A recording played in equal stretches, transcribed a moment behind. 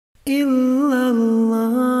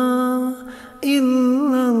illallah,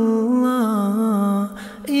 illallah,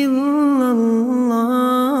 illallah,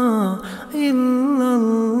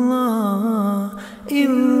 illallah,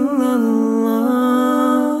 illallah,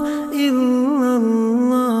 illallah,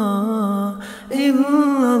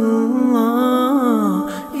 illallah,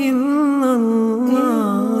 illallah,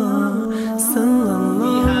 sallallahu.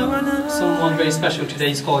 We have someone very special today.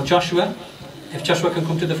 He's called Joshua. If Joshua can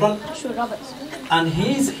come to the front. Joshua Roberts. And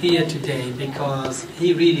he's here today because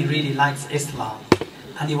he really likes Islam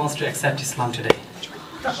and he wants to accept Islam today.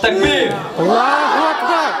 Takbir! Allahu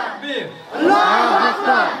Akbar! Takbir! Allahu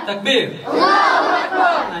Akbar! Takbir! Allahu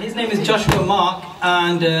Akbar! His name is Joshua Mark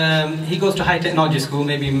and he goes to High Technology School,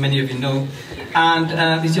 maybe many of you know. And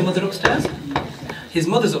is your mother upstairs? His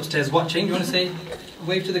mother's upstairs watching. You want to say,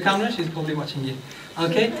 wave to the camera? She's probably watching you.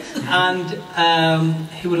 Okay, and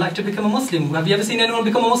he would like to become a Muslim. Have you ever seen anyone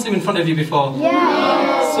become a Muslim in front of you before?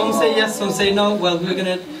 Yeah. Some say yes, some say no. Well,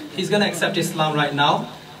 he's gonna accept Islam right now,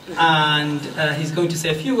 and he's going to say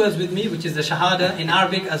a few words with me, which is the Shahada in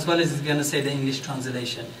Arabic, as well as he's gonna say the English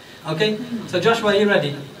translation. Okay, so Joshua, are you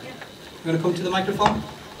ready? You gonna come to the microphone?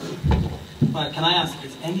 Right, can I ask,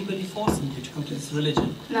 is anybody forcing you to come to this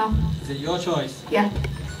religion? No. Is it your choice? Yeah.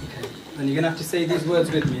 Okay, then you're gonna have to say these words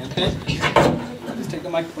with me, okay? Just take the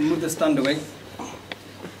microphone, move the stand away.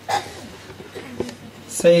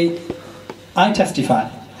 Say, I testify.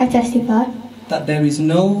 I testify. That there is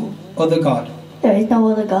no other God. There is no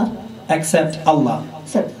other God. Except Allah.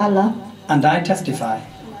 Except Allah. And I testify.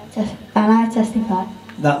 And I testify.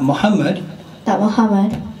 That Muhammad. That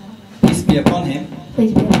Muhammad. Peace be upon him.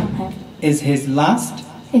 Peace be upon him. Is his last.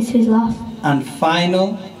 Is his last. And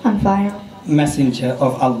final. And final. Messenger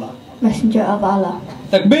of Allah. Messenger of Allah.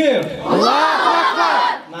 Takbir! Allahu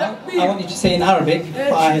Akbar! Now, I want you to say in Arabic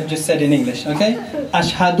what I have just said in English, okay?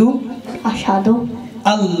 Ashhadu. Ashhadu.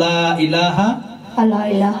 Allah ilaha. Allah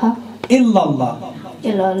ilaha. Illallah.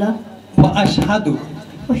 Illallah. Wa ashhadu.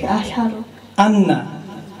 Wa ashhadu. Anna.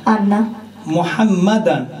 Anna.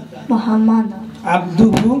 Muhammadan. Muhammad.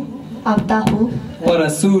 Abduhu. Abdahu. Wa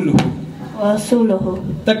rasuluhu. Wa rasuluhu.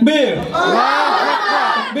 Takbir! Allahu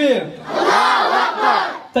Akbar! Takbir! Allahu Akbar!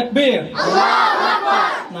 Takbir! Allahu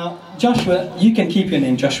Akbar! Now, Joshua, you can keep your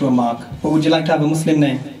name Joshua Mark, but would you like to have a Muslim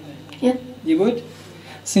name? Yeah. You would?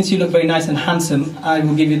 Since you look very nice and handsome, I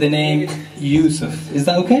will give you the name Yusuf. Is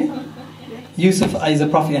that okay? Yusuf is a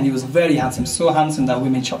prophet and he was very handsome, so handsome that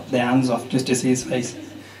women chopped their hands off just to see his face.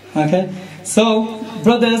 Okay? So,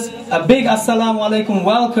 brothers, a big assalamu alaikum,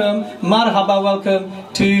 welcome, marhaba, welcome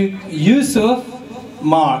to Yusuf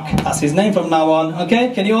Mark. That's his name from now on.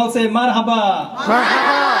 Okay? Can you all say marhaba?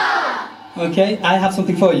 Marhaba! Okay, I have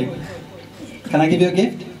something for you. Can I give you a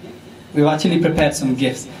gift? We've actually prepared some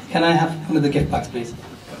gifts. Can I have one of the gift bags, please?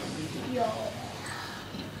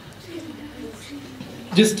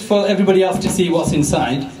 Just for everybody else to see what's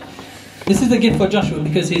inside. This is the gift for Joshua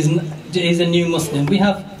because he's a new Muslim. We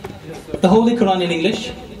have the Holy Quran in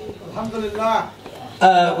English. Alhamdulillah.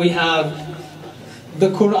 We have the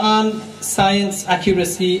Quran, Science,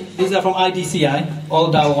 Accuracy. These are from IDCI, all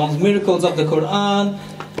Dawah ones. Miracles of the Quran,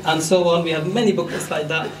 and so on. We have many books like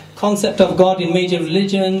that. Concept of God in Major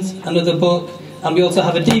Religions, another book. And we also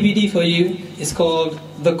have a DVD for you. It's called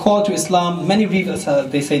The Call to Islam. Many readers,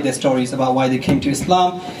 they say their stories about why they came to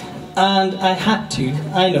Islam. And I had to,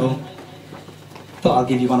 I know, thought I'll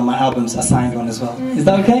give you one of my albums, a signed one as well. Is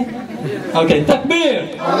that okay? Okay,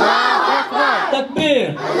 Takbir! Allahu Akbar!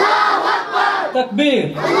 Takbir! Allahu Akbar!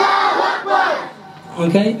 Takbir! Allahu Akbar!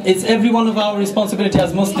 Okay, it's every one of our responsibility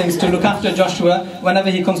as Muslims to look after Joshua whenever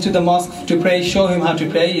he comes to the mosque to pray, show him how to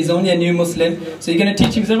pray. He's only a new Muslim, so you're going to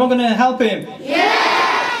teach him. Is everyone going to help him?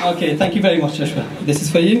 Yeah! Okay, thank you very much, Joshua. This is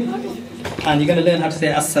for you. And you're going to learn how to say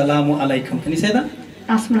Assalamu alaikum. Can you say that?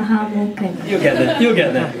 Assalamu alaikum. You'll get there, you'll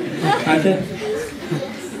get there. Okay.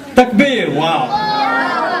 Takbir, wow.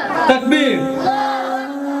 Takbir.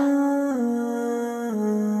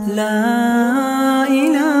 La